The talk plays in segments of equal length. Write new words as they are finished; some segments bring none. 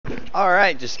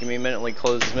Alright, just give me a minute, let me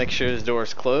close, make sure this door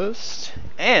is closed.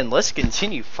 And let's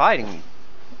continue fighting.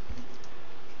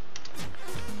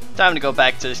 Time to go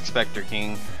back to Spectre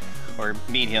King. Or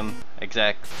meet him.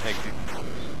 Got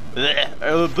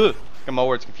my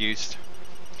words confused.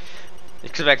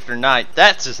 Spectre Knight,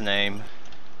 that's his name.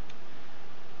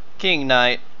 King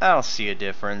Knight, I don't see a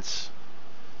difference.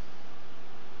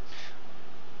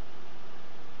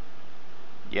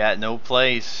 Yeah, no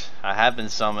place. I have been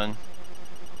summoned.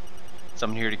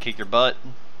 Someone here to kick your butt.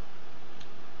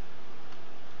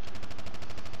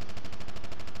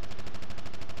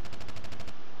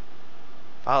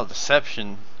 Foul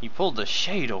deception. He pulled the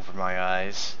shade over my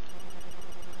eyes.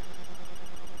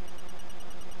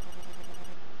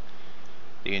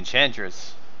 The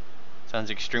Enchantress. Sounds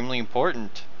extremely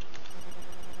important.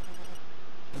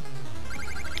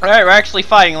 Alright, we're actually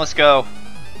fighting. Let's go.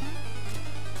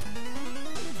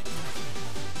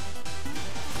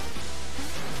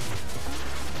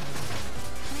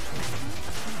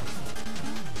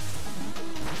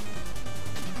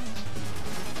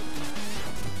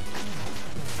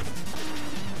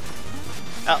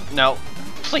 Oh, no.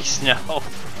 Please, no.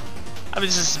 I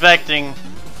was suspecting.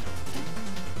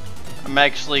 I'm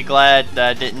actually glad that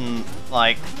I didn't,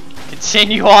 like,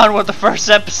 continue on with the first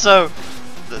episode.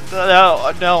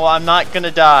 No, I'm not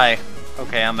gonna die.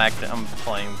 Okay, I'm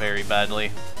playing very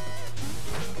badly.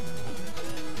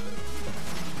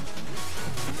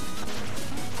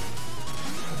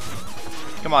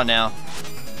 Come on now.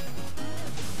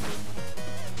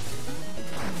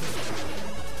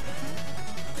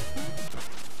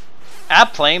 I'm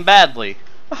playing badly.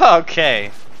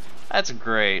 Okay, that's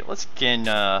great. Let's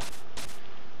again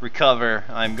recover.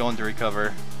 I'm going to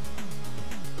recover.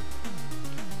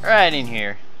 Right in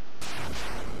here.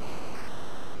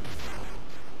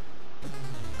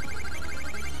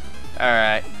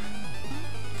 Alright.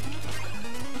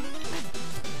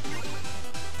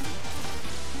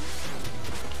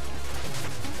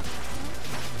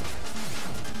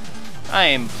 I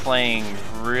am playing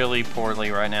really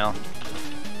poorly right now.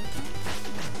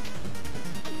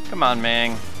 Come on,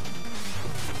 man.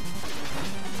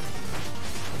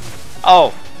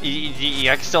 Oh,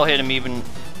 I can still hit him even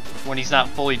when he's not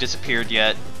fully disappeared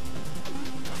yet.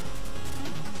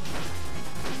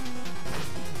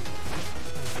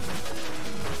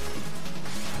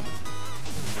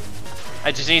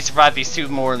 I just need to survive these two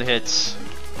more hits.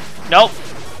 Nope.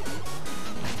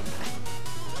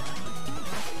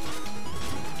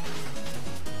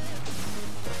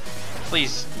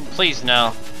 Please, please,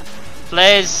 no.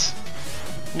 Please!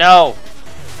 No!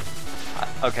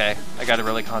 Okay, I gotta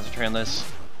really concentrate on this.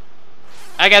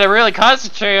 I gotta really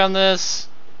concentrate on this!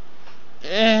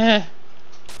 Okay.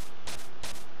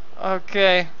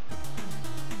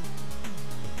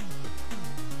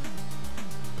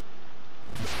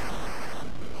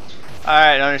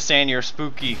 Alright, I understand you're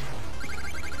spooky.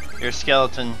 You're a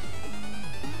skeleton.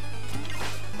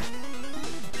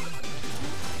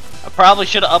 I probably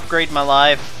should have upgraded my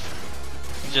life.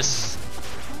 Just...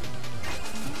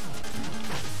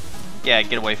 yeah,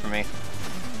 get away from me.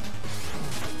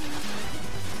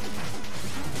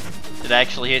 Did I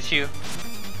actually hit you?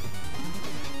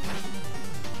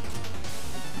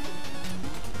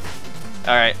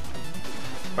 Alright.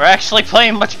 We're actually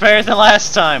playing much better than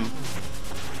last time.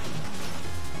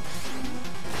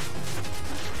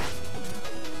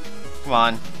 Come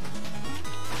on.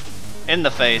 In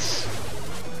the face.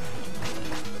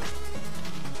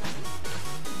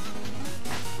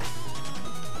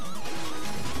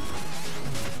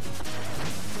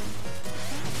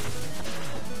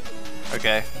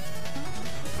 Okay.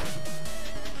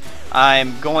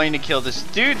 I'm going to kill this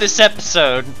dude this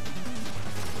episode.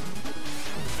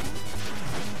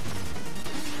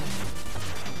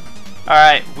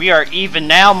 Alright, we are even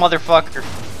now, motherfucker.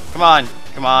 Come on,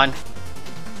 come on.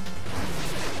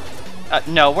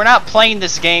 No, we're not playing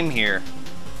this game here.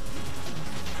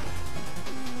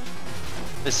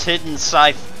 This hidden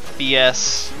scythe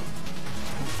BS.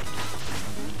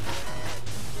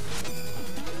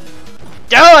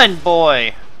 Done,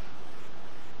 boy!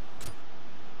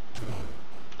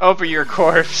 Over your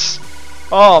corpse.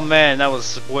 Oh man, that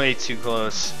was way too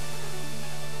close.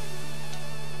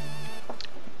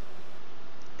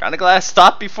 Kinda glad I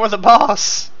stopped before the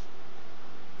boss.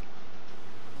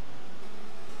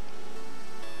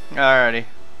 Alrighty.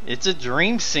 It's a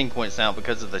dream sequence now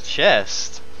because of the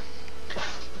chest.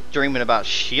 Dreaming about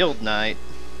Shield Knight.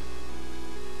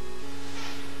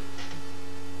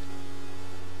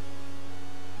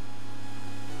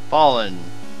 Fallen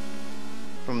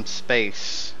from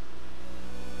space.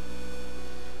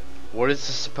 What is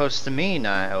this supposed to mean,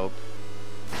 I hope?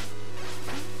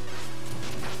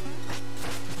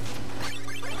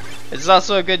 It's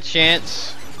also a good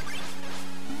chance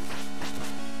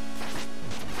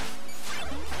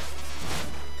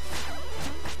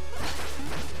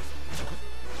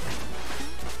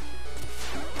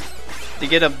to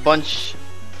get a bunch.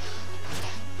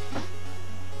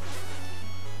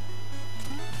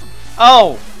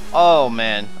 Oh! Oh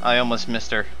man, I almost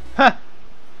missed her. Huh!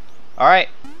 Alright.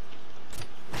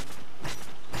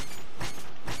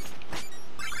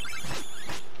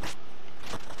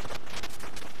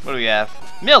 What do we have?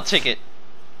 Meal ticket!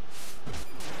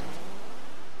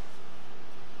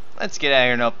 Let's get out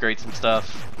here and upgrade some stuff.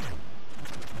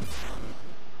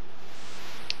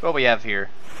 What do we have here?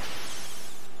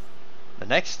 The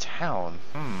next town.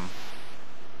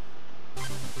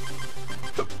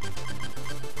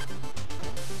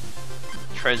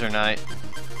 Treasure night.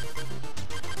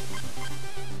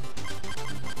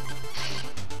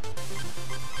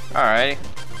 Alrighty.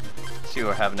 See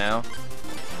what I have now.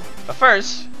 But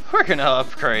first, we're gonna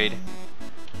upgrade.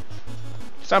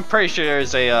 So I'm pretty sure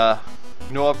there's a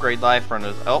new upgrade life run.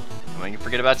 Oh, I'm gonna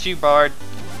forget about you, Bard.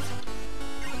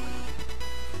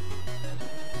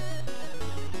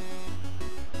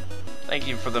 Thank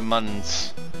you for the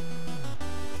muns.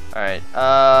 Alright,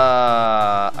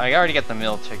 I already got the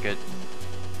meal ticket.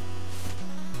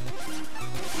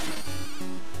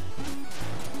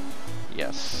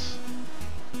 Yes.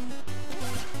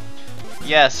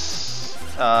 Yes.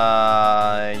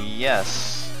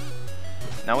 Yes.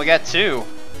 Now we got 2.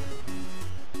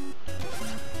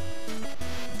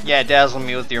 Yeah, dazzle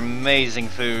me with your amazing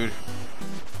food.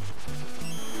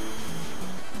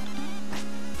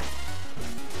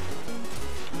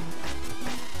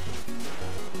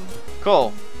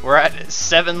 Cool. We're at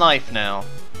 7 life now.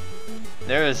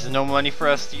 There is no money for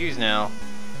us to use now.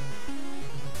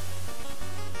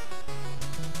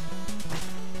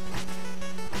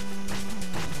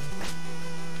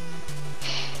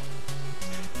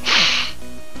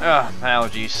 Ugh,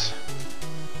 allergies.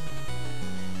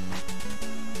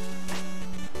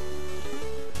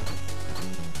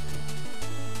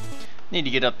 Need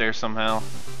to get up there somehow.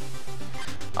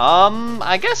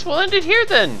 I guess we'll end it here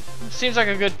then. Seems like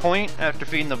a good point after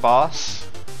feeding the boss.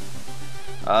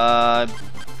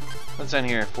 What's in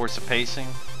here? Force of pacing?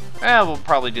 We'll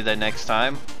probably do that next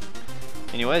time.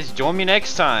 Anyways, join me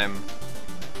next time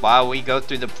while we go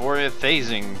through the port of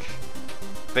phasing.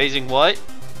 Phasing what?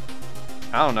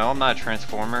 I don't know, I'm not a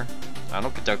transformer. I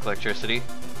don't conduct electricity.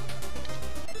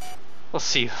 We'll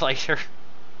see you later.